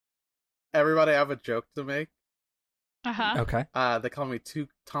everybody, I have a joke to make. Uh-huh. Okay. They call me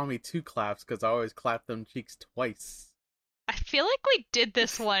Tommy Two Claps because I always clap them cheeks twice. I feel like we did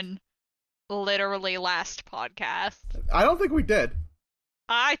this one literally last podcast. I don't think we did.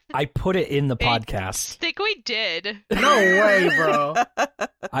 I put it in the podcast. think we did. No way, bro.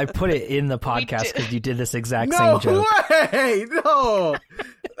 I put it in the podcast because you did this exact No same joke. way. No.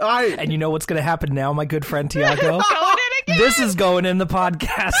 And you know what's going to happen now, my good friend Tiago? Going in again. This is going in the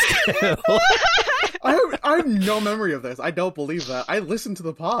podcast too. I have no memory of this. I don't believe that. I listened to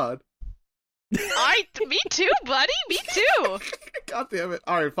the pod. Me too, buddy. Me too. God damn it.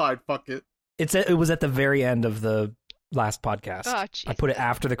 All right, fine. Fuck it. It was at the very end of the last podcast. Oh, I put it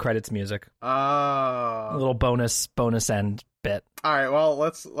after the credits music. A Oh. little bonus end bit. All right. Well,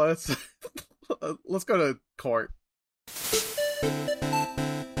 let's let's go to court.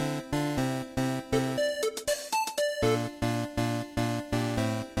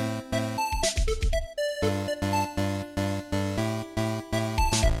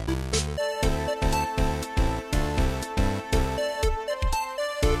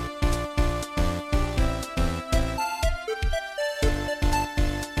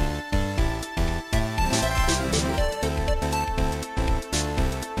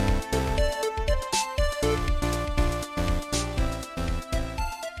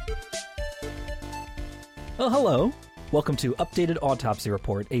 Well, hello. Welcome to Updated Autopsy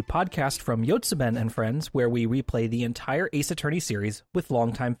Report, a podcast from Yotsuben and Friends where we replay the entire Ace Attorney series with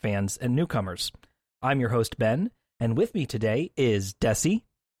longtime fans and newcomers. I'm your host, Ben, and with me today is Desi.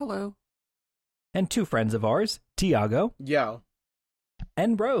 Hello. And two friends of ours, Tiago Yo.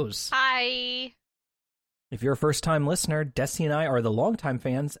 and Rose. Hi. If you're a first-time listener, Desi and I are the longtime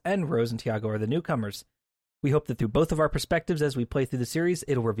fans, and Rose and Tiago are the newcomers. We hope that through both of our perspectives as we play through the series,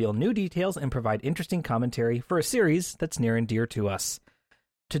 it'll reveal new details and provide interesting commentary for a series that's near and dear to us.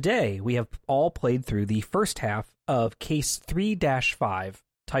 Today, we have all played through the first half of Case 3-5,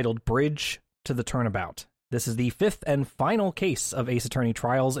 titled Bridge to the Turnabout. This is the fifth and final case of Ace Attorney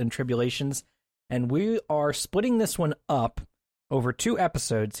Trials and Tribulations, and we are splitting this one up over 2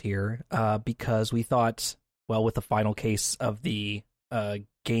 episodes here because we thought, well, with the final case of the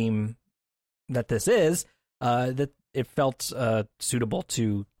game that this is, that it felt suitable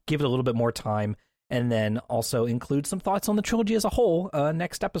to give it a little bit more time and then also include some thoughts on the trilogy as a whole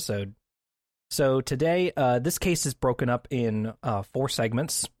next episode. So today, this case is broken up in 4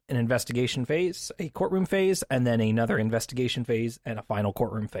 segments: an investigation phase, a courtroom phase, and then another investigation phase, and a final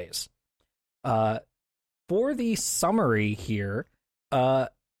courtroom phase. For the summary here,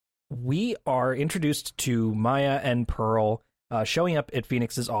 we are introduced to Maya and Pearl showing up at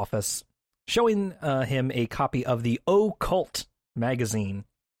Phoenix's office, showing him a copy of the Occult magazine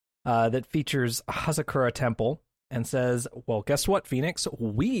that features Hazakura Temple and says, well, guess what, Phoenix?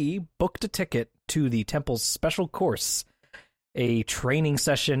 We booked a ticket to the temple's special course, a training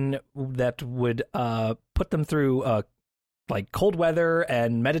session that would put them through like cold weather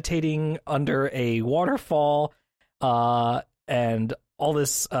and meditating under a waterfall and all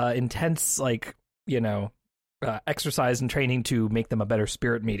this intense, exercise and training to make them a better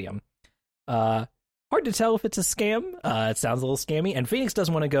spirit medium. Hard to tell if it's a scam. It sounds a little scammy, and Phoenix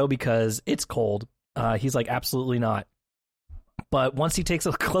doesn't want to go because it's cold. He's like, absolutely not. But once he takes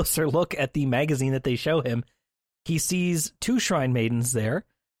a closer look at the magazine that they show him, he sees 2 shrine maidens there,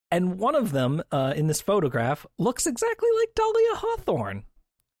 and one of them in this photograph looks exactly like Dahlia Hawthorne.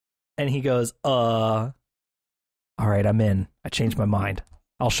 And he goes, all right, I'm in. I changed my mind.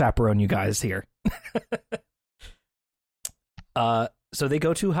 I'll chaperone you guys here. So they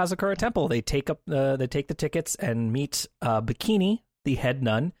go to Hazakura Temple. They take the tickets and meet Bikini, the head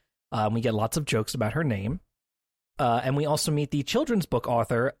nun. We get lots of jokes about her name. And we also meet the children's book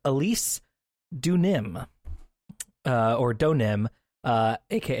author, Elise Dunim, or Donim,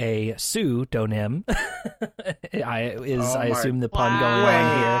 a.k.a. Sue Donim. I assume the pun going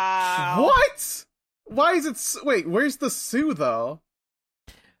on here. Wow. What? Why is it... Wait, where's the Sue, though?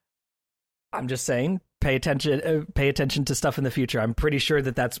 I'm just saying, pay attention to stuff in the future. I'm pretty sure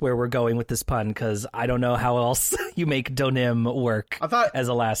that that's where we're going with this pun, because I don't know how else you make Donim work as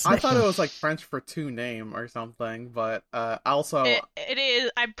a last name. I thought it was like French for two name or something, but also... It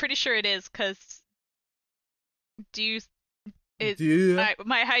is. I'm pretty sure it is, because...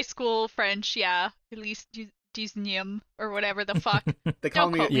 my high school French, yeah, at least Disneyum or whatever the fuck. They call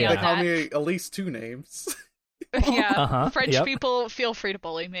me at least 2 names. Yeah, French people, feel free to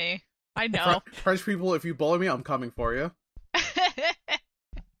bully me. I know. French people, if you bully me, I'm coming for you.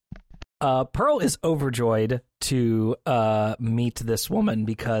 Pearl is overjoyed to meet this woman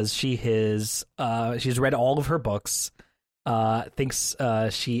because she's read all of her books, thinks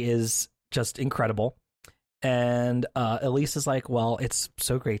she is just incredible. And Elise is like, well, it's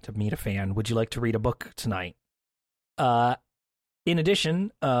so great to meet a fan. Would you like to read a book tonight? In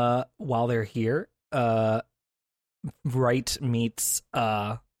addition, while they're here, Wright meets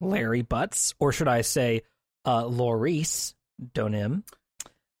Larry Butts, or should I say, Laurice Donim,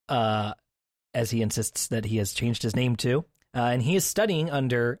 as he insists that he has changed his name to. And he is studying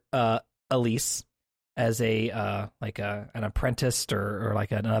under Elise as an apprentice or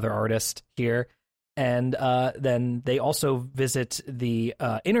like another artist here. And then they also visit the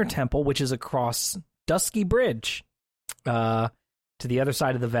Inner Temple, which is across Dusky Bridge, to the other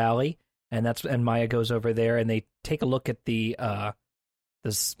side of the valley. And Maya goes over there, and they take a look at the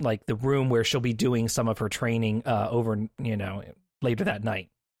room where she'll be doing some of her training over, later that night.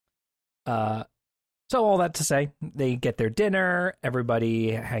 So all that to say, they get their dinner.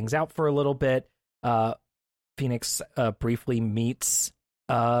 Everybody hangs out for a little bit. Phoenix briefly meets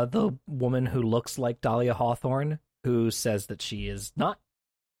the woman who looks like Dahlia Hawthorne, who says that she is not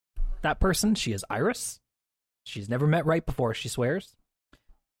that person. She is Iris. She's never met Wright before, she swears.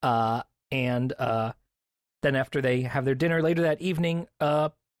 And then after they have their dinner later that evening,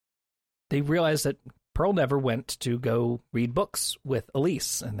 they realize that Pearl never went to go read books with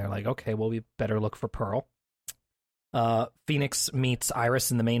Elise. And they're like, okay, well, we better look for Pearl. Phoenix meets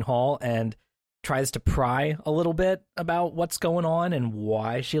Iris in the main hall and tries to pry a little bit about what's going on and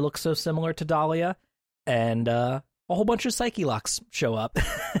why she looks so similar to Dahlia. And a whole bunch of psyche locks show up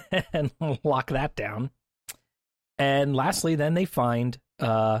and lock that down. And lastly, then they find,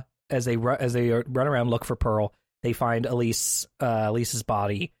 as they run around look for Pearl, they find Elise's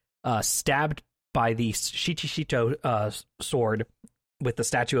body stabbed by the Shichishito sword with the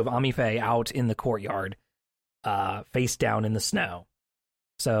statue of Amife out in the courtyard, face down in the snow.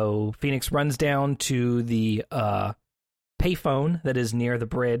 So Phoenix runs down to the payphone that is near the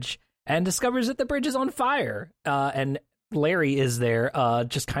bridge and discovers that the bridge is on fire. And Larry is there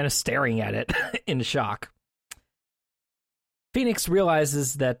just kind of staring at it in shock. Phoenix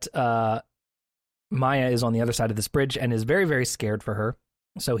realizes that Maya is on the other side of this bridge and is very, very scared for her.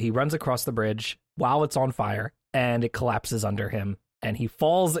 So he runs across the bridge while it's on fire, and it collapses under him. And he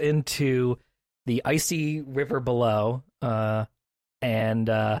falls into the icy river below,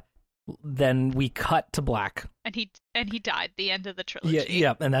 and then we cut to black. And he died. The end of the trilogy.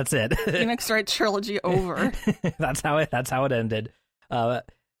 Yeah, and that's it. Phoenix Wright trilogy over. That's how it ended.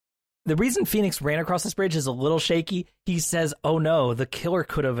 The reason Phoenix ran across this bridge is a little shaky. He says, oh no, the killer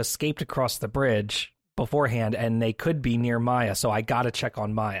could have escaped across the bridge beforehand, and they could be near Maya, so I gotta check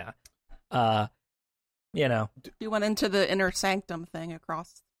on Maya. He went into the inner sanctum thing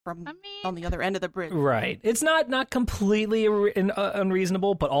across from on the other end of the bridge. Right. It's not completely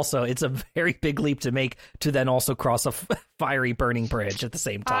unreasonable, but also it's a very big leap to make to then also cross a fiery burning bridge at the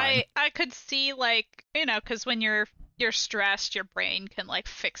same time. I could see, because when you're stressed, your brain can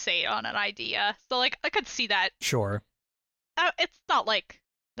fixate on an idea. So I could see that. Sure. It's not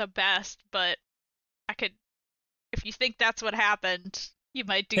the best, but I could. If you think that's what happened, you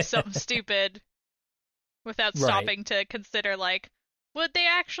might do something stupid without stopping to consider would they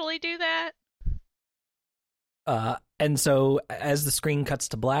actually do that? And so as the screen cuts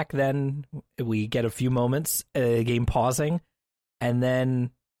to black, then we get a few moments, game pausing, and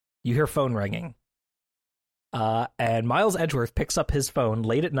then you hear phone ringing. And Miles Edgeworth picks up his phone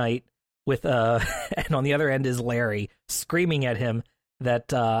late at night with and on the other end is Larry screaming at him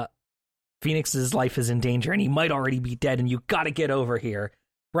that Phoenix's life is in danger and he might already be dead, and you got to get over here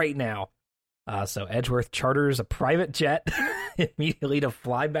right now. So Edgeworth charters a private jet immediately to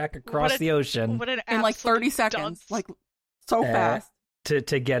fly back across the ocean in 30 seconds, so fast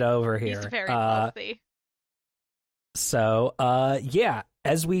to get over here. He's very wealthy. So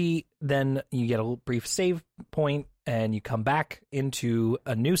as you get a brief save point and you come back into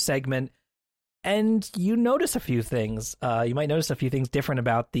a new segment and you notice a few things. You might notice a few things different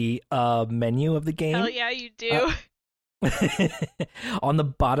about the menu of the game. Hell yeah, you do. On the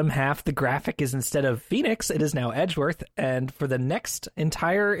bottom half, the graphic is instead of Phoenix, it is now Edgeworth. And for the next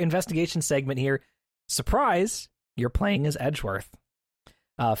entire investigation segment here, surprise, you're playing as Edgeworth.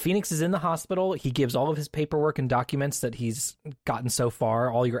 Phoenix is in the hospital. He gives all of his paperwork and documents that he's gotten so far,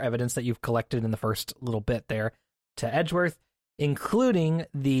 all your evidence that you've collected in the first little bit there, to Edgeworth, including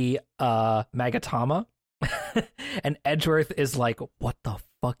the Magatama. And Edgeworth is like, what the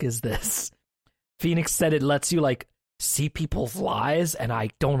fuck is this? Phoenix said it lets you see people's lies, and I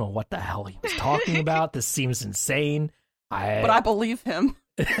don't know what the hell he was talking about. This seems insane. But I believe him.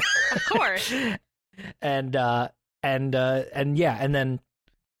 Of course. And then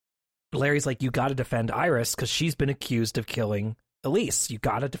Larry's like, you got to defend Iris because she's been accused of killing Elise, you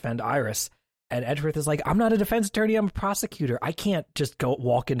gotta defend Iris. And Edgeworth is like, I'm not a defense attorney, I'm a prosecutor. I can't just go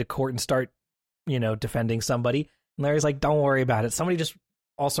walk into court and start, defending somebody. And Larry's like, don't worry about it. Somebody just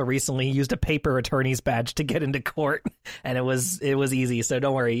also recently used a paper attorney's badge to get into court, and it was easy, so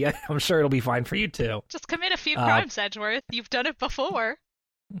don't worry. I'm sure it'll be fine for you too. Just commit a few crimes, Edgeworth. You've done it before.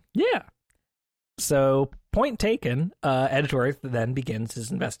 Yeah. So, point taken, Edgeworth then begins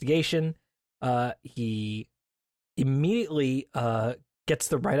his investigation. He immediately gets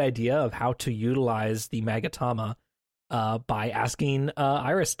the right idea of how to utilize the Magatama by asking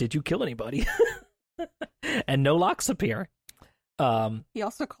Iris, did you kill anybody? And no locks appear. He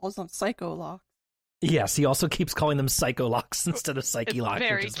also calls them psycho locks. Yes, he also keeps calling them psycho locks instead of psyche locks,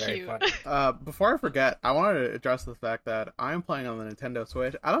 which is very funny. Before I forget, I wanted to address the fact that I'm playing on the Nintendo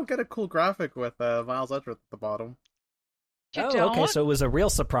Switch. I don't get a cool graphic with Miles Edgeworth at the bottom. You don't? Okay, so it was a real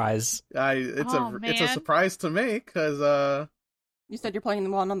surprise. It's a surprise to me, because you said you're playing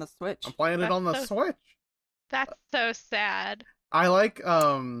the one on the Switch. I'm playing it on the Switch. That's so sad. I like,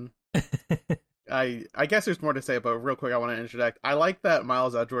 I guess there's more to say, but real quick I want to interject. I like that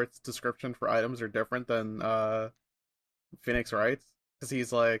Miles Edgeworth's description for items are different than Phoenix Wright's. Because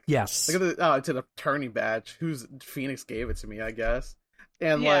he's like, yes, look at it's an attorney badge. Phoenix gave it to me, I guess.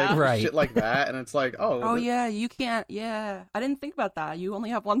 And shit like that, and it's like, oh yeah, you can't. Yeah, I didn't think about that. You only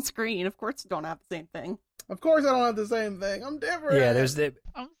have one screen. Of course, you don't have the same thing. Of course, I don't have the same thing. I'm different. Yeah, there's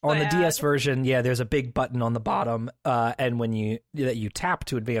on the DS version. Yeah, there's a big button on the bottom, and when you tap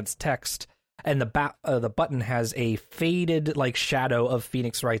to advance text, and the button has a faded shadow of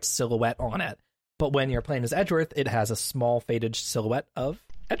Phoenix Wright's silhouette on it. But when you're playing as Edgeworth, it has a small faded silhouette of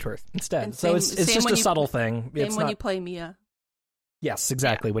Edgeworth instead. So it's just a subtle thing. Same when you play Mia. Yes,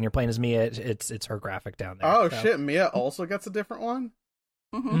 exactly. Yeah. When you're playing as Mia, it's her graphic down there. Oh shit, Mia also gets a different one?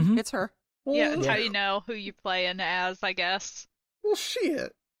 Mm-hmm. It's her. Yeah, it's how you know who you're playing as, I guess. Well,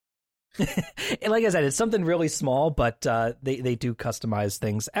 shit. Like I said, it's something really small, but they do customize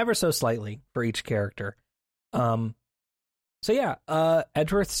things ever so slightly for each character. Edgeworth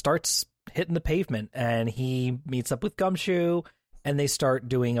starts hitting the pavement, and he meets up with Gumshoe, and they start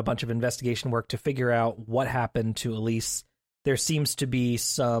doing a bunch of investigation work to figure out what happened to Elise. There seems to be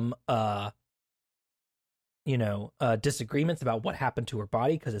some, disagreements about what happened to her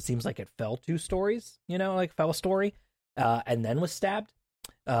body, because it seems like it fell 2 stories, fell a story, and then was stabbed.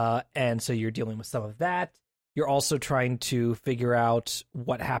 And so you're dealing with some of that. You're also trying to figure out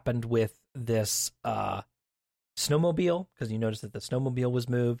what happened with this snowmobile, because you notice that the snowmobile was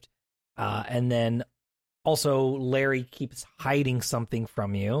moved. And then also Larry keeps hiding something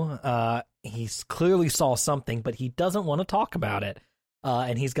from you. He clearly saw something, but he doesn't want to talk about it.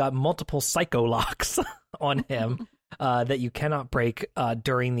 And he's got multiple psycho locks on him that you cannot break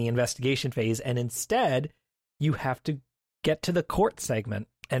during the investigation phase. And instead, you have to get to the court segment.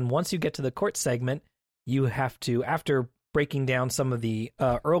 And once you get to the court segment, you have to, after breaking down some of the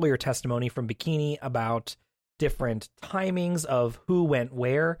earlier testimony from Bikini about different timings of who went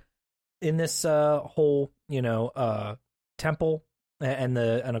where in this whole, temple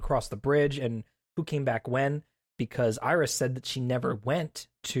and across the bridge, and who came back when, because Iris said that she never went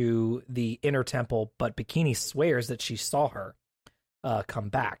to the inner temple, but Bikini swears that she saw her come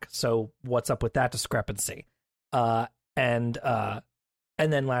back. So what's up with that discrepancy? And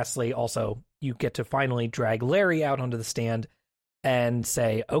then lastly, also, you get to finally drag Larry out onto the stand and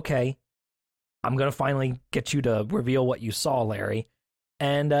say, okay, I'm going to finally get you to reveal what you saw, Larry.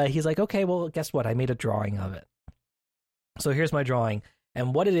 And he's like, okay, well, guess what? I made a drawing of it. So here's my drawing.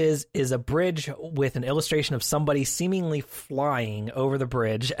 And what it is a bridge with an illustration of somebody seemingly flying over the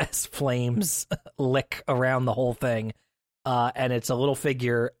bridge as flames lick around the whole thing. And it's a little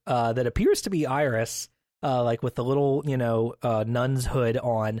figure that appears to be Iris, with the little, nun's hood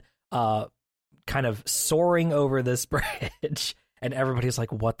on, kind of soaring over this bridge. And everybody's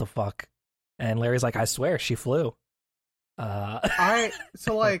like, what the fuck? And Larry's like, I swear, she flew. And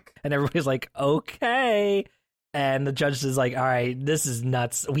everybody's like, okay. And the judge is like, all right, this is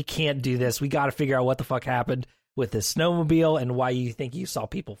nuts. We can't do this. We got to figure out what the fuck happened with this snowmobile and why you think you saw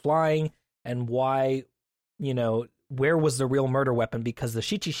people flying and why, where was the real murder weapon? Because the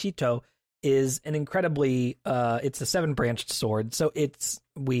Shichishito is an incredibly, it's a 7-branched sword. So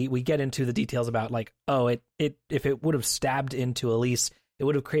we get into the details about if it would have stabbed into Elise, it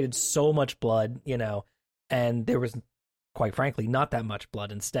would have created so much blood, and there was, quite frankly, not that much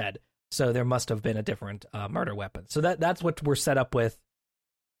blood instead. So there must have been a different murder weapon. So that's what we're set up with.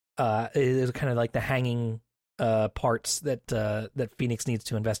 Is kind of like the hanging parts that Phoenix needs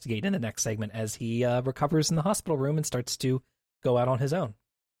to investigate in the next segment as he recovers in the hospital room and starts to go out on his own.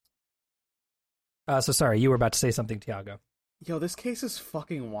 So sorry, you were about to say something, Tiago. Yo, this case is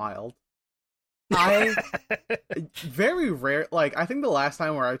fucking wild. I very rare. Like, I think the last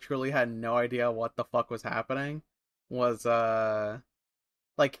time where I truly had no idea what the fuck was happening was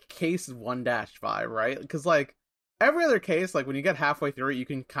like case 1-5, right? Because like every other case, like when you get halfway through it, you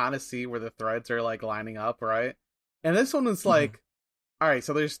can kind of see where the threads are like lining up, right? And this one is like, all right,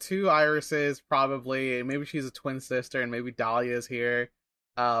 so there's 2 irises probably. Maybe she's a twin sister, and maybe Dahlia's here.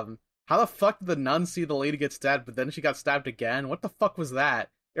 How the fuck did the nun see the lady get stabbed, but then she got stabbed again? What the fuck was that?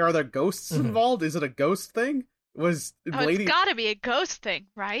 Are there ghosts involved? Is it a ghost thing? It's gotta be a ghost thing,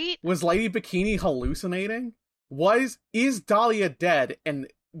 right? Was Lady Bikini hallucinating? Is Dahlia dead? And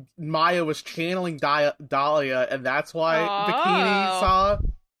Maya was channeling Dahlia, and that's why Bikini saw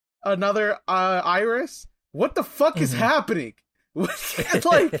another iris? What the fuck is happening?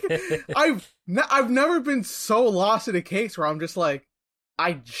 Like, I've never been so lost in a case where I'm just like,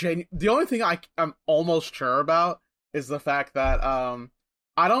 the only thing I'm almost sure about is the fact that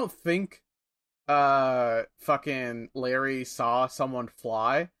I don't think fucking Larry saw someone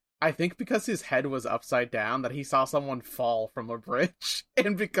fly. I think because his head was upside down that he saw someone fall from a bridge,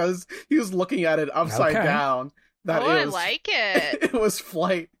 and because he was looking at it upside down that I like it. It was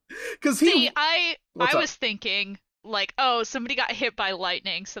flight. I was thinking like, oh, somebody got hit by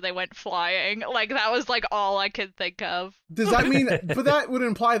lightning, so they went flying. Like, that was like all I could think of. Does that mean? But that would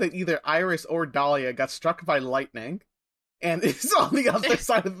imply that either Iris or Dahlia got struck by lightning, and is on the other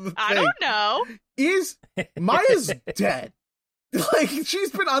side of the thing. I don't know. Maya's dead? Like,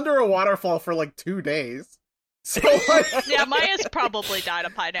 she's been under a waterfall for like 2 days. So like, yeah, Maya's probably died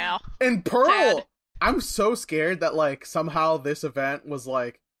by now. And Pearl, sad. I'm so scared that like somehow this event was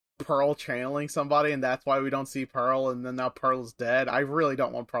like Pearl channeling somebody, and that's why we don't see Pearl, and then now Pearl's dead. I really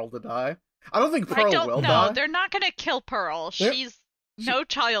don't want Pearl to die. I don't think Pearl will die. No, they're not gonna kill Pearl. She's no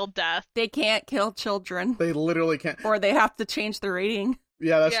child death. They can't kill children. They literally can't. Or they have to change the rating.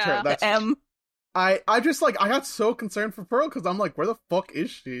 Yeah, that's true. That's M. I just like, I got so concerned for Pearl because I'm like, where the fuck is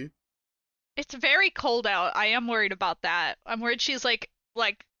she? It's very cold out. I am worried about that. I'm worried she's like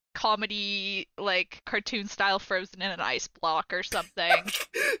comedy, like cartoon style frozen in an ice block or something.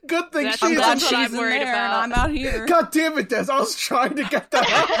 Good thing she's that's what I'm worried about. And I'm out here. God damn it, Des! I was trying to get that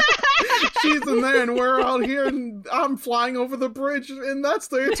out. She's in there, and we're out here, and I'm flying over the bridge, and that's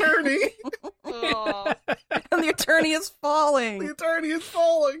the attorney. Oh. And the attorney is falling. The attorney is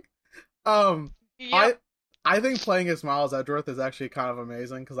falling. Yep. I think playing as Miles Edgeworth is actually kind of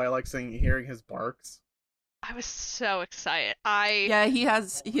amazing because I like hearing his barks. I was so excited. Yeah, he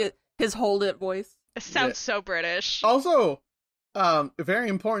has his hold it voice. It sounds so British. Also, very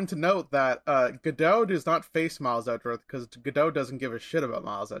important to note that Godot does not face Miles Edgeworth because Godot doesn't give a shit about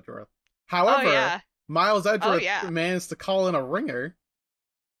Miles Edgeworth. However, Miles Edgeworth managed to call in a ringer,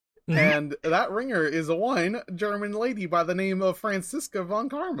 and that ringer is one German lady by the name of Franziska von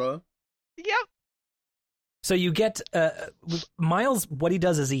Karma. Yep. So you get Miles. What he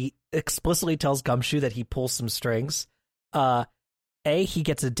does is he explicitly tells Gumshoe that he pulls some strings. He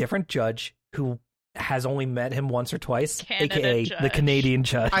gets a different judge who has only met him once or twice, aka judge. the Canadian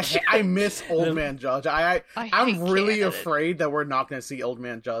judge. I miss Old Man Judge. I'm really Canada. afraid that we're not going to see Old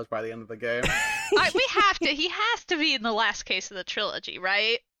Man Judge by the end of the game. We have to. He has to be in the last case of the trilogy,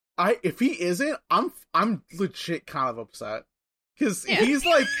 right? If he isn't, I'm legit kind of upset. Because he's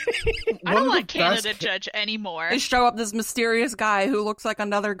like I don't like Canada Judge anymore. They show up this mysterious guy who looks like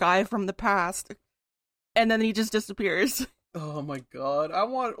another guy from the past, and then he just disappears. Oh my god, I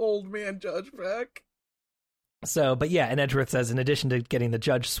want Old Man Judge back. So, but yeah, and Edgeworth says in addition to getting the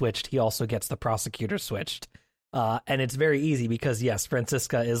judge switched, he also gets the prosecutor switched. And it's very easy because, yes,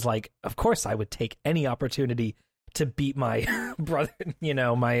 Franziska is like, of course I would take any opportunity to beat my brother,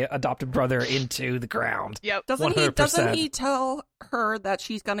 my adopted brother into the ground. Yep. Doesn't he tell her that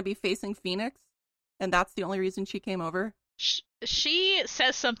she's going to be facing Phoenix? And that's the only reason she came over? She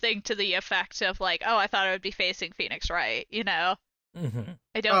says something to the effect of like, oh, I thought I would be facing Phoenix, right? Mm-hmm.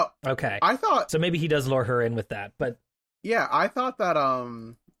 I don't. Okay. I thought. So maybe he does lure her in with that, but. Yeah, I thought that,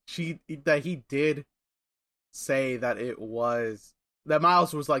 that he did say that that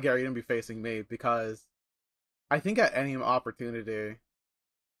Miles was like, yeah, you're going to be facing me because I think at any opportunity,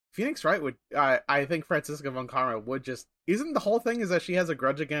 Phoenix Wright would. I think Franziska von Karma would just. Isn't the whole thing is that she has a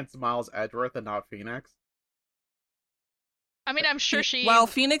grudge against Miles Edgeworth and not Phoenix? I mean, I'm sure she. Well,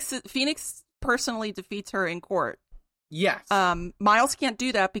 Phoenix personally defeats her in court. Yes. Miles can't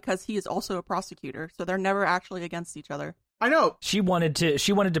do that because he is also a prosecutor, so they're never actually against each other. I know. She wanted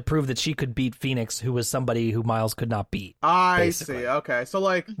to prove that she could beat Phoenix, who was somebody who Miles could not beat. I see. Okay, so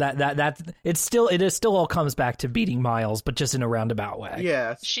like it still all comes back to beating Miles, but just in a roundabout way.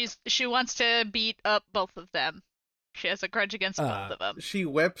 Yes. She wants to beat up both of them. She has a grudge against both of them. She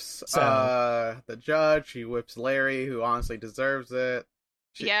whips So- the judge. She whips Larry, who honestly deserves it.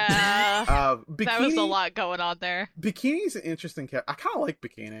 Yeah. Bikini, That was a lot going on there. Bikini's an interesting character. I kind of like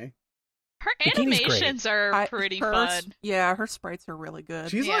Bikini. Her Bikini's great. animations are pretty fun. Yeah, her sprites are really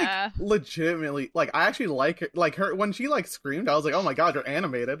good. She's Yeah. like legitimately like I actually like her. Like her when she like screamed, I was like, oh my god, you're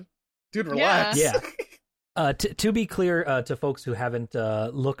animated, dude. Relax. Yeah. To be clear, to folks who haven't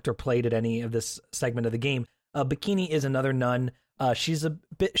looked or played at any of this segment of the game, Bikini is another nun. She's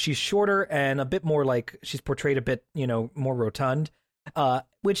shorter and a bit more like she's portrayed a bit, more rotund.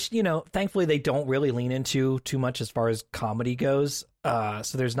 Which, thankfully they don't really lean into too much as far as comedy goes.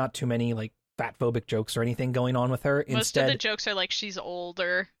 So there's not too many like fat phobic jokes or anything going on with her. Most of the jokes are like she's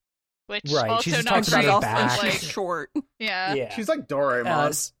older, which Right, also she just not talks great. about her back. Like, She's short. yeah. She's like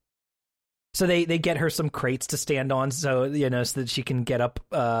Doraemon. So they get her some crates to stand on, so that she can get up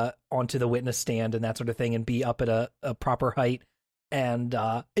onto the witness stand and that sort of thing, and be up at a proper height. And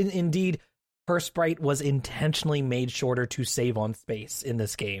indeed, her sprite was intentionally made shorter to save on space in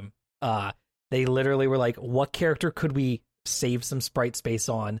this game. They literally were like, "What character could we save some sprite space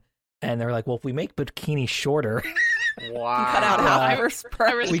on?" And they're like, "Well, if we make Bikini shorter." Wow. Cut out half of her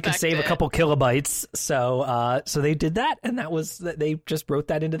sprite. We could save a couple kilobytes, so they did that, and they just wrote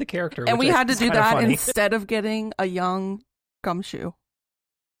that into the character. And we had to do that funny. instead of getting a young Gumshoe.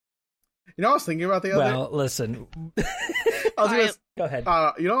 You know, I was thinking about the other. Well, listen. Go ahead.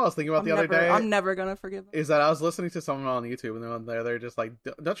 You know, what I was thinking about the other day. I'm never gonna forgive him. Is that I was listening to someone on YouTube and they're just like,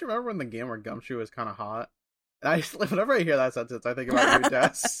 "Don't you remember when the game where Gumshoe was kind of hot?" And whenever I hear that sentence, I think about you,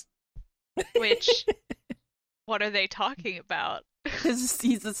 Des. Which, what are they talking about? He's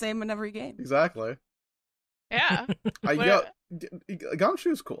the same in every game. Exactly. Yeah.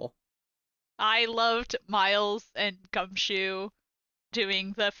 Gumshoe's cool. I loved Miles and Gumshoe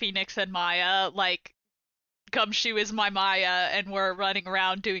doing the Phoenix and Maya. Like, Gumshoe is my Maya, and we're running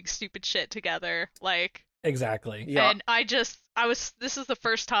around doing stupid shit together. Like, Exactly. Yeah. and this is the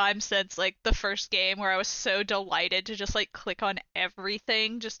first time since, like, the first game where I was so delighted to just, like, click on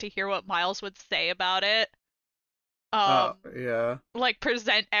everything just to hear what Miles would say about it. Yeah. Like,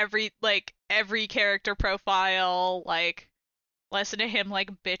 present every character profile, like, listen to him, like,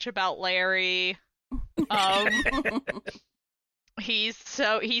 bitch about Larry. He's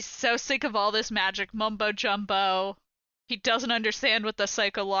so sick of all this magic mumbo jumbo. He doesn't understand what the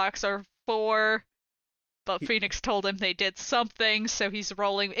psycho locks are for. But Phoenix told him they did something, so he's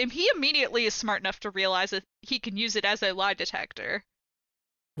rolling. And he immediately is smart enough to realize that he can use it as a lie detector,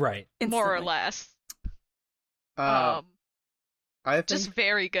 Right. more or Instantly. less. I think Just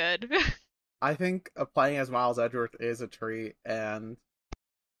very good. I think playing as Miles Edgeworth is a treat, and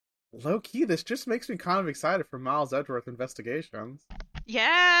low key, this just makes me kind of excited for Miles Edgeworth Investigations,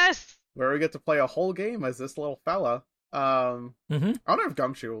 Yes. where we get to play a whole game as this little fella. I wonder if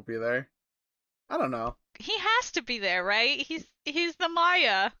Gumshoe will be there. I don't know. He has to be there, right? He's the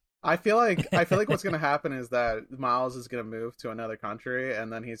Maya. I feel like what's gonna happen is that Miles is gonna move to another country,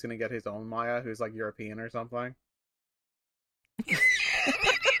 and then he's gonna get his own Maya, who's like European or something.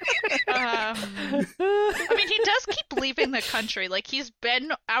 I mean, he does keep leaving the country. Like, he's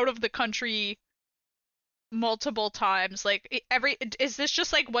been out of the country multiple times. Like, is this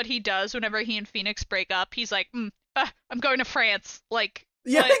just like what he does whenever he and Phoenix break up? He's like, I'm going to France. Like,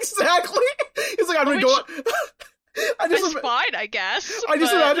 Yeah, what? exactly. He's like, I'm gonna go. It's fine, I guess. I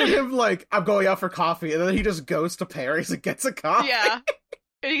just but- imagine him like, I'm going out for coffee, and then he just goes to Paris and gets a coffee. Yeah.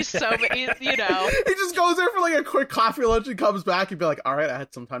 He's so, you know. He just goes there for like a quick coffee lunch and comes back and be like, all right, I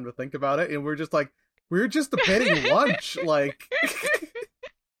had some time to think about it. And we're just debating lunch. Like,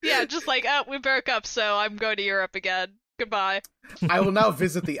 Yeah, just like, oh, we broke up, so I'm going to Europe again. Goodbye. I will now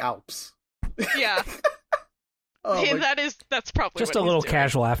visit the Alps. Yeah. Oh, my- That's probably Just what a little he's doing.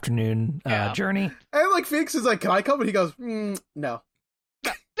 casual afternoon Yeah. journey. And like Phoenix is like, can I come? And he goes, no.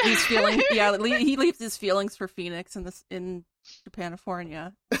 He's feeling, yeah, he leaves his feelings for Phoenix in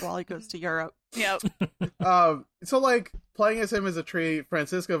Japanifornia while he goes to Europe. Yep. So like playing as him as a treat,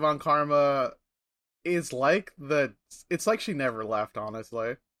 Franziska von Karma is like it's like she never left,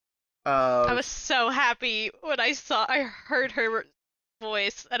 honestly. I was so happy when I heard her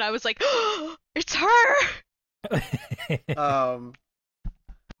voice, and I was like, oh, it's her!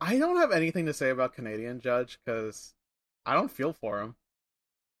 I don't have anything to say about Canadian Judge because I don't feel for him.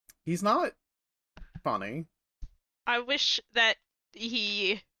 He's not funny. I wish that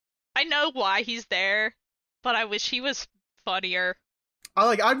I know why he's there, but I wish he was funnier.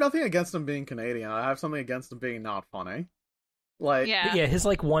 I have nothing against him being Canadian. I have something against him being not funny. Like, Yeah. Yeah, his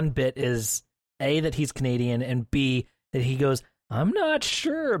like one bit is A, that he's Canadian, and B, that he goes, I'm not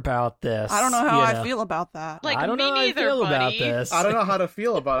sure about this. I don't know how I feel about that. Like, I don't me know how I neither, feel about buddy. this. I don't know how to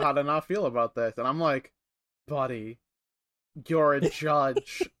not feel about this. And I'm like, buddy, you're a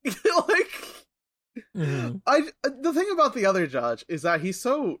judge. Like, the thing about the other judge is that he's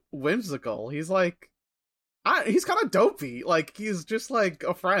so whimsical. He's like, he's kind of dopey. Like, he's just like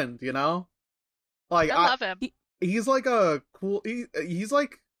a friend, you know? Like, I love him. He's like a cool. He's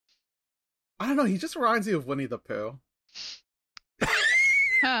like, I don't know. He just reminds me of Winnie the Pooh.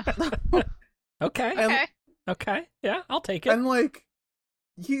 Huh. Okay. Okay. Yeah, I'll take it. And like,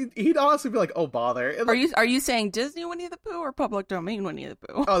 he'd honestly be like, "Oh bother." And, like, Are you saying Disney Winnie the Pooh or public domain Winnie the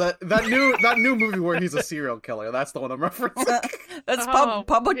Pooh? Oh, that new movie where he's a serial killer. That's the one I'm referencing. That's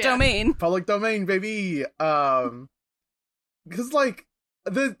public domain. Public domain, baby. Because like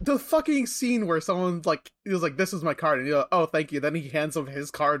the fucking scene where someone like he was like, "This is my card," and you go, "Oh, thank you." Then he hands him his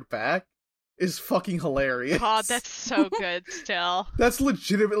card back. Is fucking hilarious. God, that's so good still. That's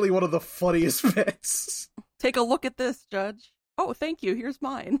legitimately one of the funniest bits. Take a look at this, Judge. Oh, thank you. Here's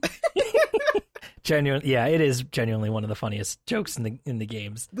mine. It is genuinely one of the funniest jokes in the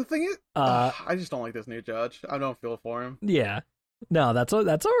games. The thing is, I just don't like this new judge. I don't feel for him. Yeah, no, that's all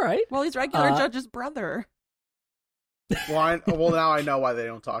right. Well, he's regular Judge's brother. Well, now I know why they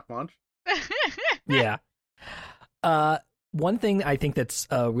don't talk much. Yeah. One thing I think that's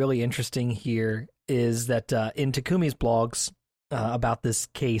really interesting here is that in Takumi's blogs about this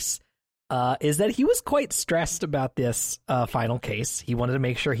case is that he was quite stressed about this final case. He wanted to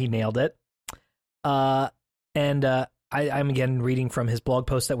make sure he nailed it. I'm again reading from his blog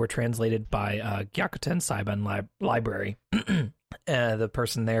posts that were translated by Gyakuten Saiban Library. The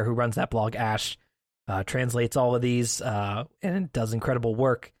person there who runs that blog, Ash, translates all of these and does incredible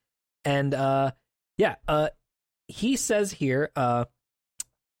work. And he says here, I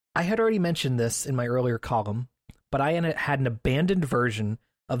had already mentioned this in my earlier column, but I had an abandoned version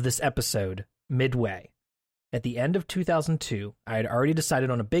of this episode midway. At the end of 2002, I had already decided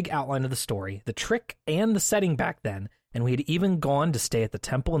on a big outline of the story, the trick and the setting back then, and we had even gone to stay at the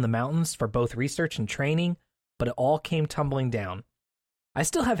temple in the mountains for both research and training, but it all came tumbling down. I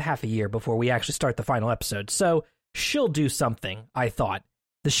still have half a year before we actually start the final episode, so she'll do something, I thought.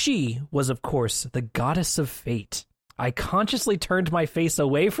 The she was, of course, the goddess of fate. I consciously turned my face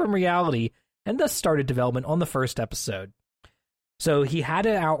away from reality and thus started development on the first episode. So he had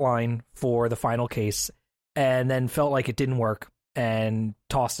an outline for the final case and then felt like it didn't work and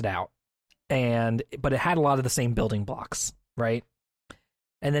tossed it out. But it had a lot of the same building blocks, right?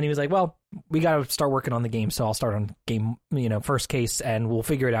 And then he was like, well, we got to start working on the game, so I'll start on game, first case, and we'll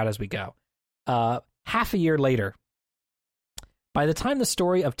figure it out as we go. Half a year later, by the time the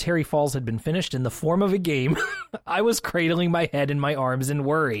story of Terry Falls had been finished in the form of a game, I was cradling my head in my arms in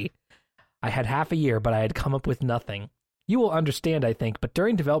worry. I had half a year, but I had come up with nothing. You will understand, I think, but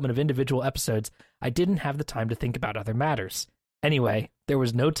during development of individual episodes, I didn't have the time to think about other matters. Anyway, there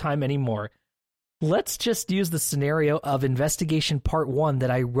was no time anymore. Let's just use the scenario of Investigation Part 1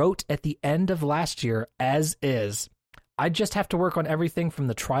 that I wrote at the end of last year as is. I just have to work on everything from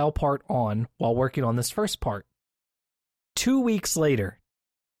the trial part on while working on this first part. 2 weeks later,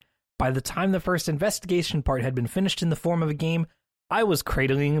 by the time the first investigation part had been finished in the form of a game, I was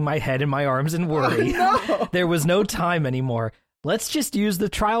cradling my head in my arms in worry. Oh, no. There was no time anymore. Let's just use the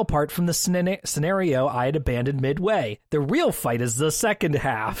trial part from the scenario I had abandoned midway. The real fight is the second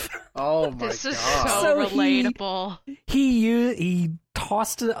half. Oh my This is god. so relatable. He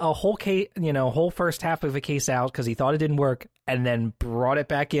tossed a whole case, whole first half of a case out because he thought it didn't work, and then brought it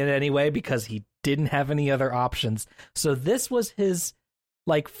back in anyway because he didn't have any other options. So this was his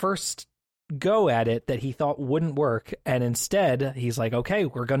first go at it that he thought wouldn't work, and instead he's like, okay,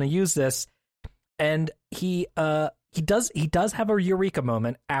 we're going to use this. And he does have a eureka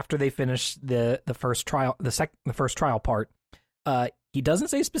moment after they finish the first trial, the first trial part. He doesn't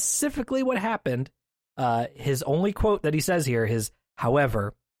say specifically what happened. His only quote that he says here is,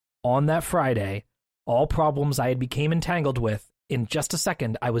 however, on that Friday, all problems I had became entangled with, in just a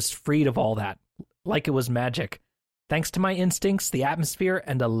second, I was freed of all that, like it was magic, thanks to my instincts, the atmosphere,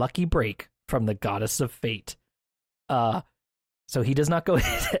 and a lucky break from the goddess of fate. So he does not go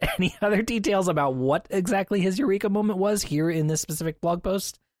into any other details about what exactly his eureka moment was here in this specific blog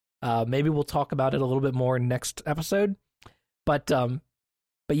post. Maybe we'll talk about it a little bit more next episode. But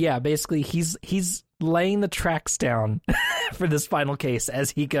yeah, basically he's laying the tracks down for this final case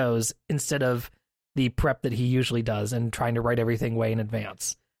as he goes, instead of the prep that he usually does and trying to write everything way in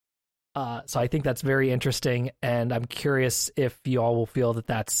advance. So I think that's very interesting, and I'm curious if you all will feel that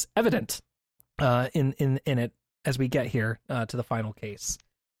that's evident in it as we get here to the final case.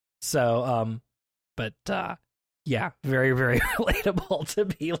 So, Yeah, very, very relatable to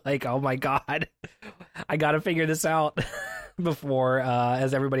be like, oh my god, I gotta figure this out before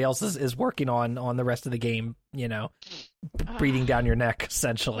as everybody else is working on the rest of the game, breathing down your neck,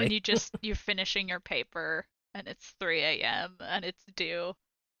 essentially. When you're finishing your paper and it's 3 a.m. and it's due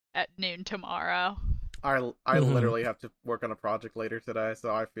at noon tomorrow. I literally have to work on a project later today, so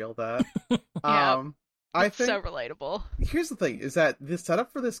I feel that. Yeah, I it's think so relatable. Here's the thing: is that the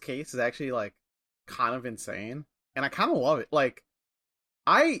setup for this case is actually like kind of insane, and I kind of love it. Like,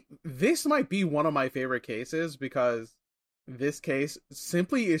 this might be one of my favorite cases because this case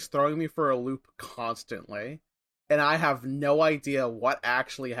simply is throwing me for a loop constantly, and I have no idea what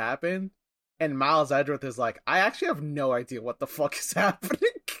actually happened. And Miles Edgeworth is like, I actually have no idea what the fuck is happening.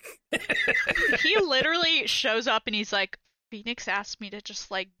 He literally shows up and he's like, Phoenix asked me to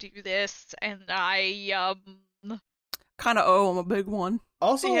just like do this, and I kind of owe him a big one.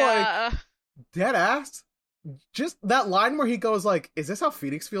 Also, yeah. like, dead ass. Just that line where he goes like, "Is this how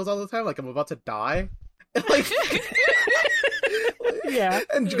Phoenix feels all the time? Like I'm about to die." And, like, yeah.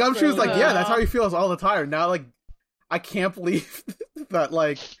 And Gumshoe's like, "Yeah, that's how he feels all the time." Now, like, I can't believe that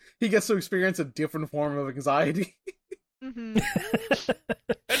like he gets to experience a different form of anxiety. Mm-hmm.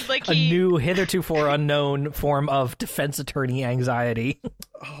 Like a new, hitherto unknown form of defense attorney anxiety.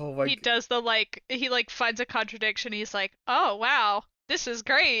 Oh my! He does he finds a contradiction. He's like, "Oh wow, this is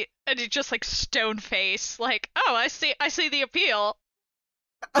great," and he just like stone face, like, "Oh, I see the appeal."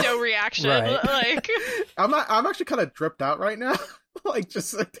 No reaction. Right. Like, I'm actually kind of dripped out right now. Like,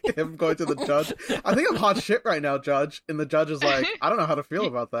 just like, him going to the judge. I think I'm hot shit right now, Judge. And the judge is like, I don't know how to feel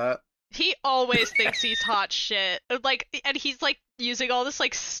about that. He always thinks he's hot shit. Like, and he's like using all this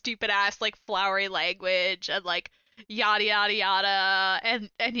like stupid ass like flowery language and like yada yada yada, and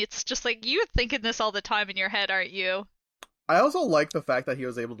it's just like, you're thinking this all the time in your head, aren't you? I also like the fact that he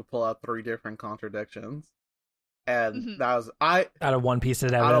was able to pull out 3 different contradictions, and that was out of one piece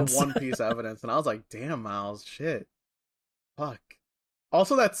of evidence. And I was like, damn, Miles, shit, fuck.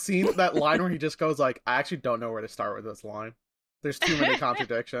 Also, that line where he just goes like, I actually don't know where to start with this line. There's too many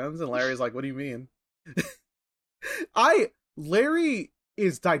contradictions, and Larry's like, "What do you mean?" Larry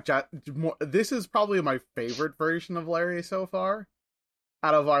is this is probably my favorite version of Larry so far,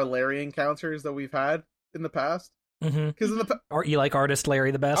 out of our Larry encounters that we've had in the past. Because you like Artist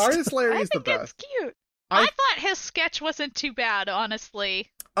Larry the best? Artist Larry is the best. That's cute. I thought his sketch wasn't too bad, honestly.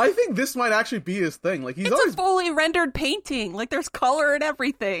 I think this might actually be his thing. Like, it's always a fully rendered painting. Like, there's color and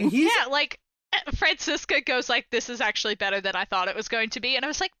everything. Yeah, like, Francisca goes like, this is actually better than I thought it was going to be, and I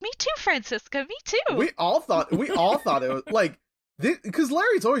was like, me too, Francisca, me too. We all thought it was like, because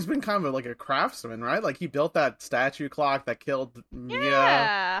Larry's always been kind of like a craftsman, right? Like, he built that statue clock that killed Mia.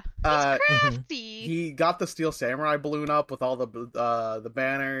 Yeah, he's crafty. He got the Steel Samurai balloon up with all the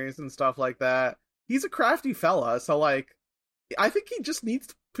banners and stuff like that. He's a crafty fella, so like, I think he just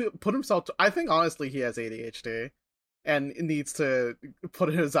needs to put himself. I think honestly, he has ADHD. And needs to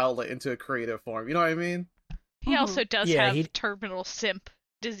put his outlet into a creative form. You know what I mean? He also does have terminal simp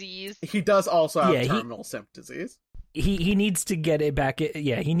disease. He does also have terminal simp disease. He needs to get it back.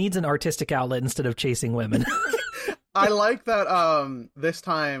 Yeah, he needs an artistic outlet instead of chasing women. I like that this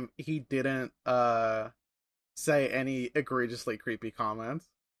time he didn't say any egregiously creepy comments.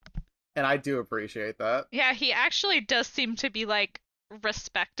 And I do appreciate that. Yeah, he actually does seem to be like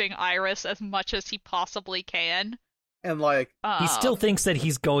respecting Iris as much as he possibly can. And like, he still thinks that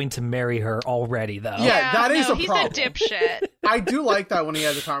he's going to marry her already, though. Yeah, that is a problem. He's a dipshit. I do like that when he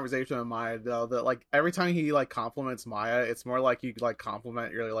has a conversation with Maya, though. That like every time he like compliments Maya, it's more like you like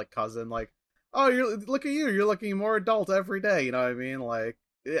compliment your like cousin, like, "Oh, look at you, you're looking more adult every day." You know what I mean? Like,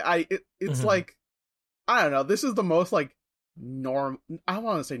 it's like, I don't know. This is the most like I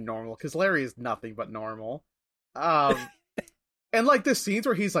want to say normal because Larry is nothing but normal. And like the scenes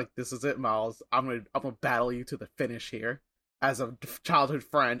where he's like, "This is it, Miles. I'm gonna battle you to the finish here as a childhood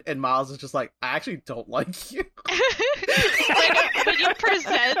friend," and Miles is just like, "I actually don't like you." when you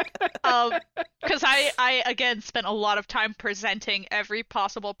present, because I again spent a lot of time presenting every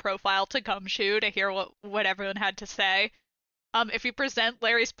possible profile to Gumshoe to hear what everyone had to say. If you present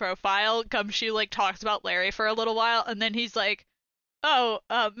Larry's profile, Gumshoe like talks about Larry for a little while, and then he's like, "Oh,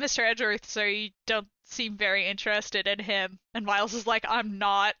 Mr. Edgeworth, sir, you don't seem very interested in him." And Miles is like, "I'm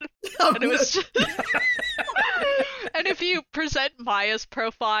not." And it was just... And if you present Maya's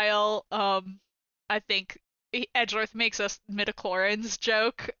profile, I think Edgeworth makes a midichlorians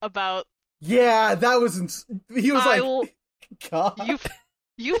joke about... Yeah, that was... He was God.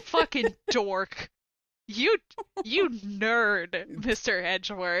 You fucking dork. You nerd, Mr.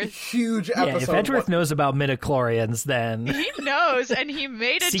 Edgeworth. Huge episode. Yeah, if Edgeworth knows about midichlorians, then... He knows, and he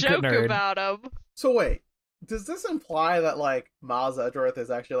made a Secret joke nerd. about him. So wait, does this imply that like Miles Edgeworth is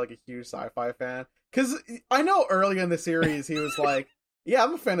actually like a huge sci-fi fan? Because I know earlier in the series he was like, "Yeah,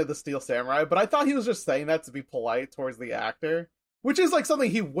 I'm a fan of the Steel Samurai," but I thought he was just saying that to be polite towards the actor, which is like something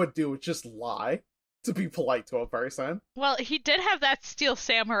he would do, just lie to be polite to a person. Well, he did have that Steel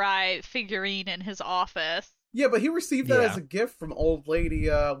Samurai figurine in his office. Yeah, but he received that Yeah. as a gift from old lady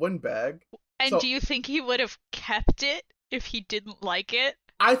Windbag. And So do you think he would have kept it if he didn't like it?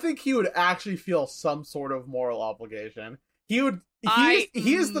 I think he would actually feel some sort of moral obligation. He would.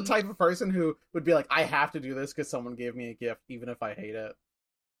 He is the type of person who would be like, I have to do this because someone gave me a gift, even if I hate it.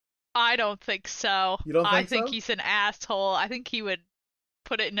 I don't think so. You don't I think think so? he's an asshole. I think he would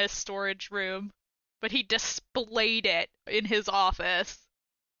put it in his storage room, but he displayed it in his office.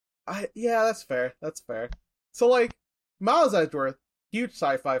 Yeah, that's fair. That's fair. So like, Miles Edgeworth, huge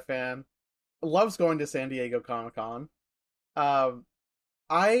sci-fi fan, loves going to San Diego Comic-Con.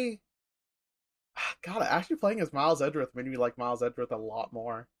 I God, actually playing as Miles Edgeworth made me like Miles Edgeworth a lot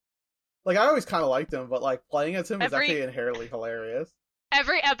more. Like I always kind of liked him, but like playing as him is actually inherently hilarious.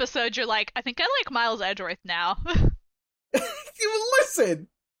 Every episode, you're like, I think I like Miles Edgeworth now. Listen,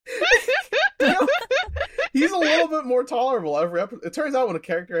 he's a little bit more tolerable every episode. It turns out when a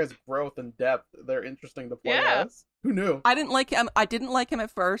character has growth and depth, they're interesting to play Yeah. as. Who knew? I didn't like him. I didn't like him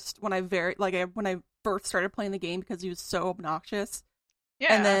at first when I first started playing the game because he was so obnoxious.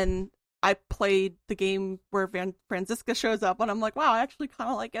 Yeah. And then I played the game where Franziska shows up, and I'm like, wow, I actually kind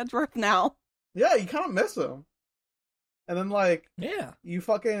of like Edgeworth now. Yeah, you kind of miss him. And then like Yeah.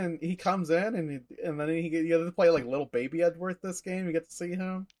 he comes in and then you get to play like little baby Edgeworth this game. You get to see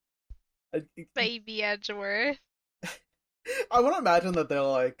him. Baby Edgeworth. I want to imagine that they're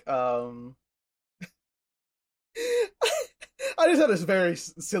like I just had this very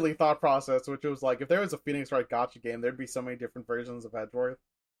silly thought process, which was like, if there was a Phoenix Wright gacha game, there'd be so many different versions of Edgeworth.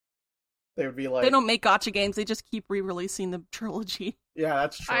 They would be like, They don't make gacha games; they just keep re-releasing the trilogy. yeah,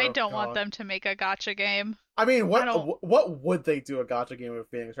 that's true. I don't want God. them to make a gotcha game. I mean, I don't- what would they do a gacha game with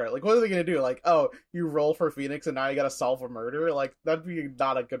Phoenix Wright? Like, what are they gonna do? Like, oh, you roll for Phoenix and now you gotta solve a murder? Like, that'd be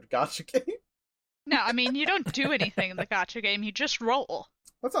not a good gacha game. No, I mean, you don't do anything in the gotcha game. You just roll.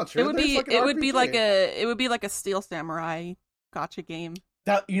 That's not true. It would There's, be like, an it would be like RPG. a Steel Samurai gacha game.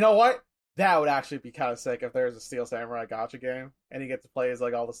 That, you know what? That would actually be kind of sick if there was a Steel Samurai gacha game and you get to play as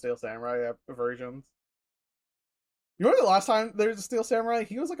like all the Steel Samurai versions. You remember the last time there was a Steel Samurai?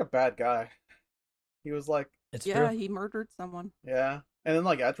 He was like a bad guy. He was like, It's Yeah, true. he murdered someone. yeah, and then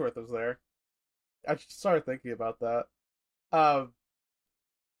like Edgeworth was there. I just started thinking about that. I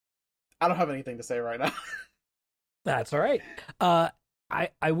don't have anything to say right now. That's all right. I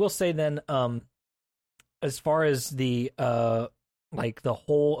will say then, as far as the like the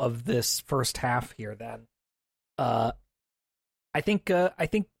whole of this first half here, then, I think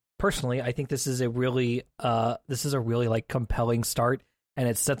personally, I think this is a really like compelling start, and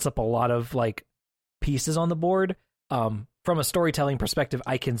it sets up a lot of like pieces on the board. From a storytelling perspective,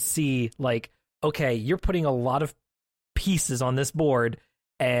 I can see like, okay, you're putting a lot of pieces on this board,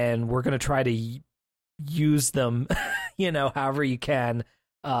 and we're gonna try to use them, however you can.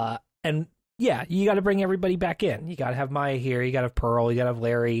 And yeah, you got to bring everybody back in. You got to have Maya here. You got to have Pearl. You got to have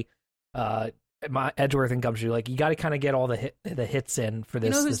Larry, Edgeworth, and Gumshoe. Like, you got to kind of get all the hits in for this,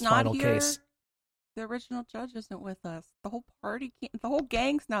 You know who's this not final here? case. The original judge isn't with us. The whole party, the whole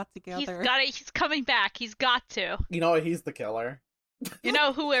gang's not together. He's coming back. He's got to. You know what? He's the killer. You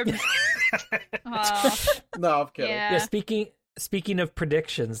know who we're. No, I'm kidding. Yeah. Yeah. Speaking of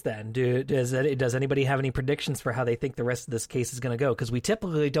predictions, then, does anybody have any predictions for how they think the rest of this case is going to go? Because we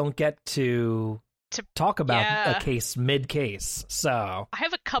typically don't get to talk about a case mid-case, so I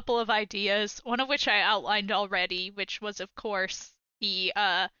have a couple of ideas. One of which I outlined already, which was, of course,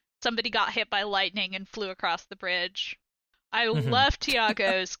 somebody got hit by lightning and flew across the bridge. I love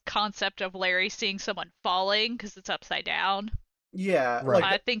Tiago's concept of Larry seeing someone falling because it's upside down. Yeah, Right. like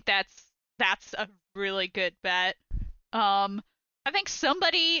I think that's a really good bet. I think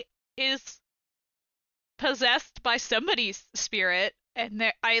somebody is possessed by somebody's spirit, and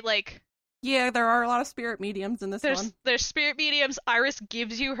Yeah, there are a lot of spirit mediums in this one. there's spirit mediums. Iris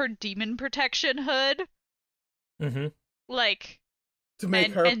gives you her demon protection hood, like to make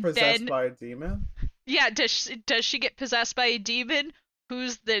and- her and possessed then- by a demon. yeah. Does she get possessed by a demon?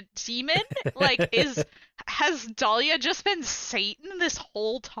 Who's the demon? Like, has Dahlia just been Satan this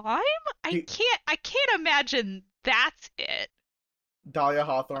whole time? I can't imagine that's it. Dahlia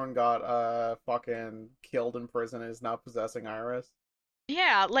Hawthorne got fucking killed in prison and is now possessing Iris.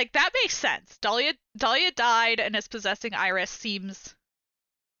 Yeah, like that makes sense. Dahlia died and is possessing Iris seems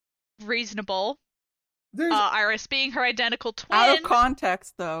reasonable. Iris being her identical twin. Out of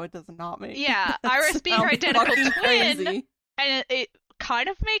context, though, it does not make Yeah, Iris being her identical twin, crazy. and it kind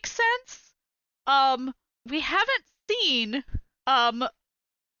of makes sense. We haven't seen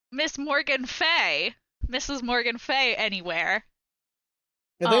Mrs. Morgan Fay anywhere.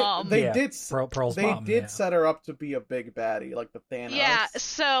 Yeah, they did. Pearl's they mom, did set her up to be a big baddie, like the Thanos. Yeah,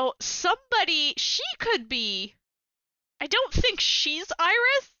 so she could be. I don't think she's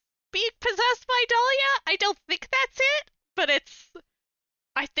Iris being possessed by Dahlia. I don't think that's it, but it's,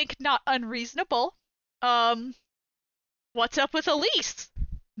 I think, not unreasonable. What's up with Elise?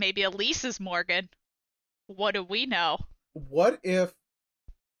 Maybe Elise is Morgan. What do we know? What if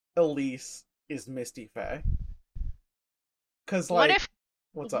Elise is Misty Faye? Because what if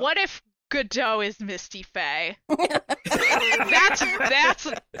Godot is Misty Faye? That's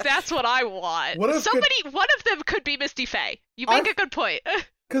what I want. What if one of them could be Misty Faye. You make a good point.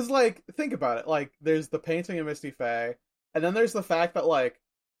 Because, think about it. There's the painting of Misty Faye, and then there's the fact that,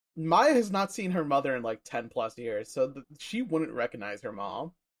 Maya has not seen her mother in, 10 plus years, so she wouldn't recognize her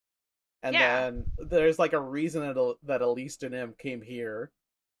mom. And then there's, a reason that Elise Denim came here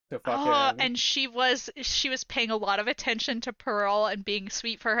to fucking... and she was paying a lot of attention to Pearl and being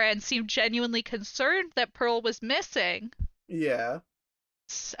sweet for her and seemed genuinely concerned that Pearl was missing. Yeah.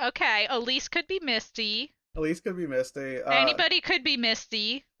 Okay, Elise could be Misty. Anybody could be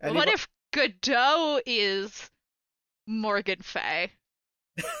Misty. What if Godot is Morgan Fay?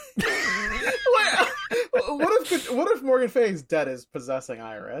 What if Morgan Fay is dead as possessing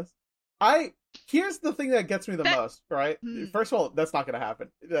Iris? Here's the thing that gets me the most, right? First of all, that's not going to happen.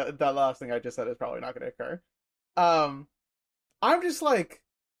 That last thing I just said is probably not going to occur. I'm just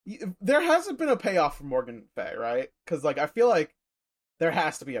there hasn't been a payoff for Morgan Fay, right? Because I feel like there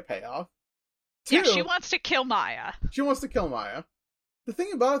has to be a payoff. Yeah, she wants to kill Maya. The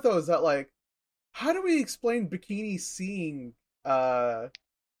thing about it, though, is that, how do we explain Bikini seeing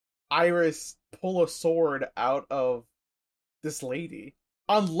Iris pull a sword out of this lady?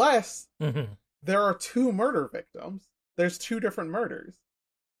 Unless there are two murder victims. There's two different murders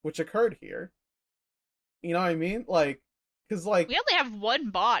which occurred here. You know what I mean? Because, we only have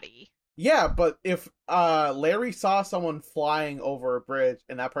one body. Yeah, but if Larry saw someone flying over a bridge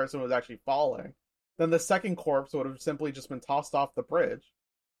and that person was actually falling, then the second corpse would have simply just been tossed off the bridge.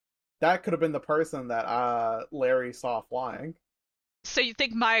 That could have been the person that Larry saw flying. So you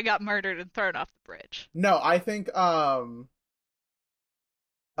think Maya got murdered and thrown off the bridge? No, I think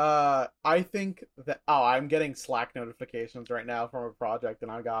that I'm getting Slack notifications right now from a project, and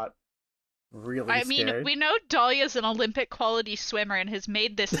I got really scared. I mean, we know Dahlia's an Olympic quality swimmer and has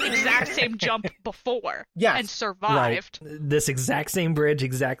made this exact same jump before. Yes. And survived. Right. This exact same bridge,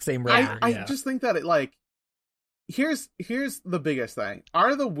 exact same river. I just think that here's the biggest thing.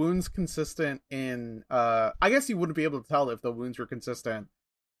 Are the wounds consistent in I guess you wouldn't be able to tell if the wounds were consistent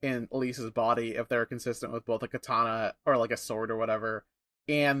in Elise's body if they're consistent with both a katana or a sword or whatever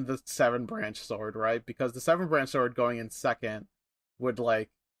and the 7-branch sword, right? Because the 7-branch sword going in second would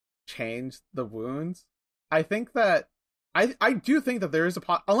change the wounds. I think that I do think that there is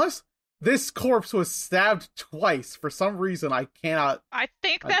unless this corpse was stabbed twice for some reason. I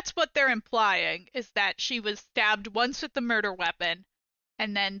think that's what they're implying, is that she was stabbed once with the murder weapon,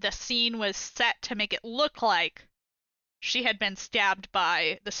 and then the scene was set to make it look like she had been stabbed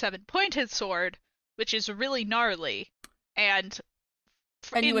by the 7-pointed sword, which is really gnarly, and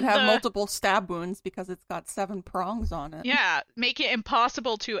you would have multiple stab wounds because it's got 7 prongs on it. Yeah, make it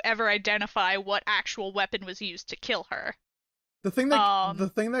impossible to ever identify what actual weapon was used to kill her. The thing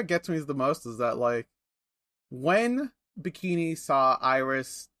that gets me the most is that when Bikini saw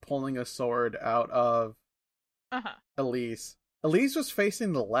Iris pulling a sword out of Elise was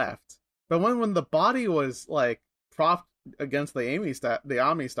facing the left, but when the body was propped against the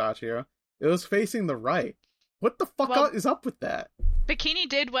Ami statue, it was facing the right. What the fuck is up with that? Bikini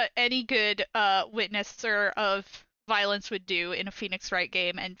did what any good witnesser of violence would do in a Phoenix Wright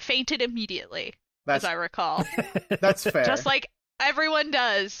game and fainted immediately, as I recall. That's fair. Just like everyone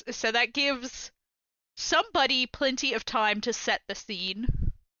does. So that gives somebody plenty of time to set the scene.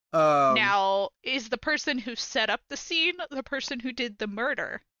 Now, is the person who set up the scene the person who did the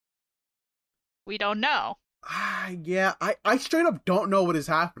murder? We don't know. Yeah, I straight up don't know what is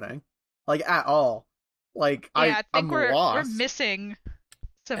happening. At all. I think we're lost. missing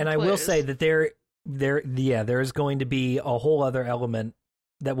some And clues. I will say that there is going to be a whole other element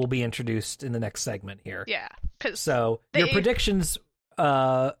that will be introduced in the next segment here. Yeah. So your predictions,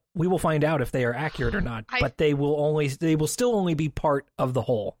 we will find out if they are accurate or not, but they will still only be part of the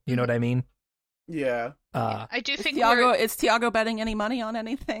whole. You know what I mean? Yeah. I do think is Tiago betting any money on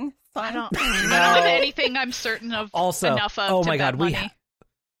anything? I don't have anything I'm certain of also, enough of oh to my bet god, money.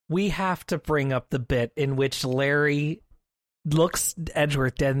 we have to bring up the bit in which Larry looks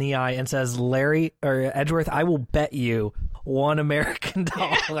Edgeworth dead in the eye and says, Edgeworth, I will bet you $1 American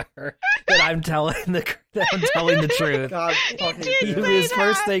that I'm telling the truth. God, His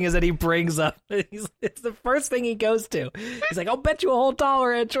first thing is that he brings up, it's the first thing he goes to. He's like, I'll bet you a whole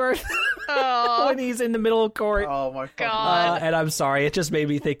 $1, Edgeworth. When he's in the middle of court. Oh my God. And I'm sorry, it just made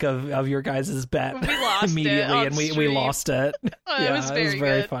me think of your guys' bet We lost immediately, and we lost it. It was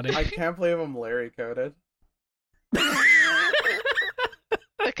very funny. I can't believe I'm Larry coded.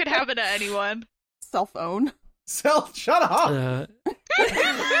 It could happen to anyone. Cell phone. Shut up! Hey,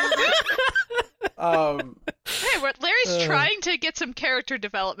 Larry's trying to get some character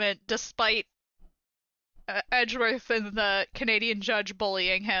development despite Edgeworth and the Canadian judge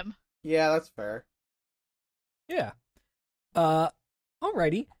bullying him. Yeah, that's fair. Yeah.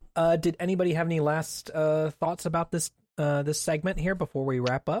 Alrighty. Did anybody have any last thoughts about this segment here before we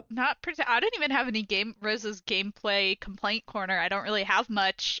wrap up? I don't even have any Rose's gameplay complaint corner. I don't really have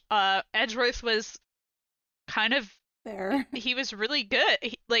much. Edgeworth was kind of there. He was really good.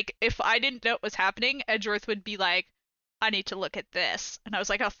 If I didn't know what was happening, Edgeworth would be like, I need to look at this. And I was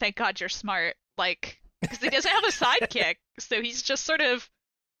like, oh, thank God you're smart. Because he doesn't have a sidekick. So he's just sort of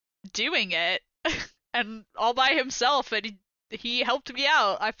doing it and all by himself. And he helped me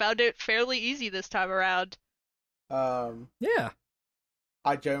out. I found it fairly easy this time around. Yeah.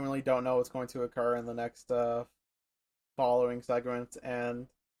 I genuinely don't know what's going to occur in the next following segments, and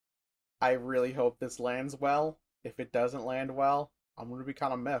I really hope this lands well. If it doesn't land well, I'm going to be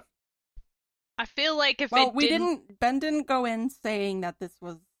kind of miffed. I feel like Ben didn't go in saying that this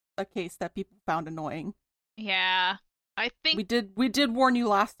was a case that people found annoying. Yeah. I think we did warn you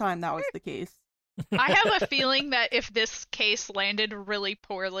last time that was the case. I have a feeling that if this case landed really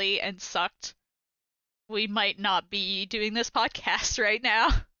poorly and sucked, we might not be doing this podcast right now.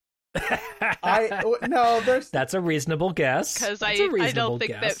 That's a reasonable guess. Because I don't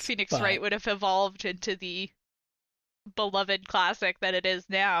think that Phoenix Wright would have evolved into the beloved classic that it is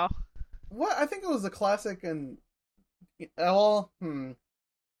now. What? I think it was a classic, and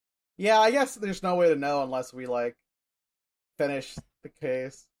yeah, I guess there's no way to know unless we finish the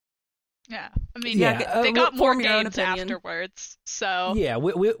case. Yeah, I mean, they got more games afterwards, so yeah,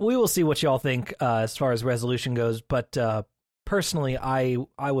 we will see what y'all think as far as resolution goes. But personally, I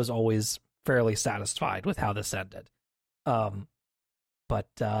was always fairly satisfied with how this ended. But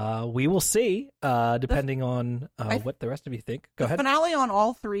we will see, depending on what the rest of you think. Go ahead. The finale on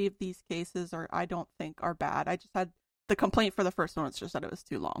all three of these cases I don't think are bad. I just had the complaint for the first one. It's just that it was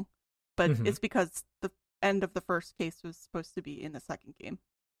too long, but it's because the end of the first case was supposed to be in the second game.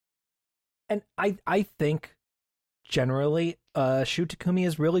 And I think generally, Shu Takumi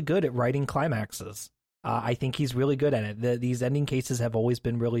is really good at writing climaxes. I think he's really good at it. These ending cases have always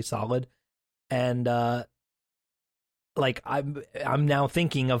been really solid, and I'm now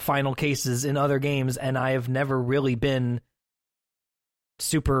thinking of final cases in other games, and I have never really been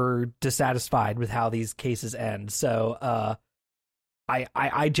super dissatisfied with how these cases end. So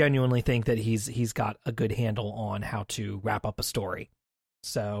I genuinely think that he's got a good handle on how to wrap up a story.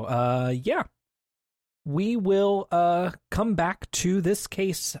 So, yeah, we will come back to this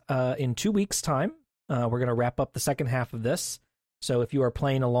case in 2 weeks' time. We're going to wrap up the second half of this. So if you are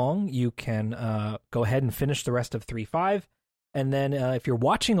playing along, you can go ahead and finish the rest of 3.5. And then if you're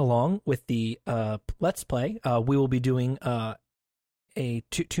watching along with the Let's Play, we will be doing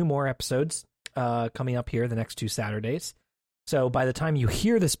two more episodes coming up here the next 2 Saturdays. So by the time you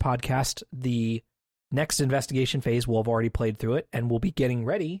hear this podcast, the next investigation phase will have already played through it, and we'll be getting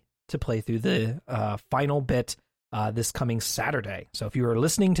ready to play through the final bit this coming Saturday. So if you are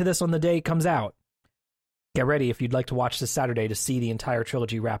listening to this on the day it comes out, get ready if you'd like to watch this Saturday to see the entire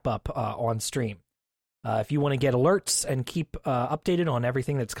trilogy wrap up on stream. If you want to get alerts and keep updated on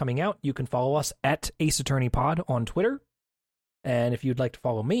everything that's coming out, you can follow us at Ace Attorney Pod on Twitter. And if you'd like to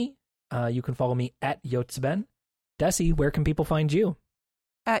follow me, you can follow me at Yotzben. Desi, where can people find you?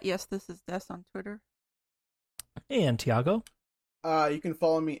 At Yes, This Is Des on Twitter. And Tiago? You can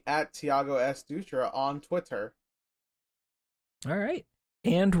follow me at Tiago S. Dutra on Twitter. All right.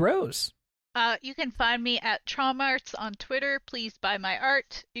 And Rose? You can find me at Traumarts on Twitter. Please buy my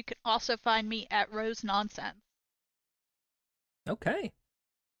art. You can also find me at Rose Nonsense. Okay.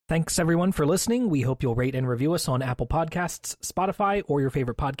 Thanks, everyone, for listening. We hope you'll rate and review us on Apple Podcasts, Spotify, or your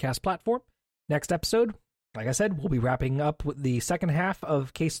favorite podcast platform. Next episode, like I said, we'll be wrapping up with the second half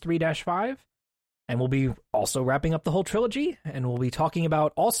of Case 3-5. And we'll be also wrapping up the whole trilogy, and we'll be talking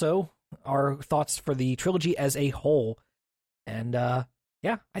about also our thoughts for the trilogy as a whole. And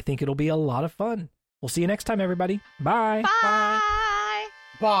yeah, I think it'll be a lot of fun. We'll see you next time, everybody. Bye. Bye.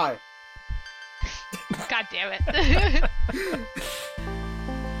 Bye. God damn it.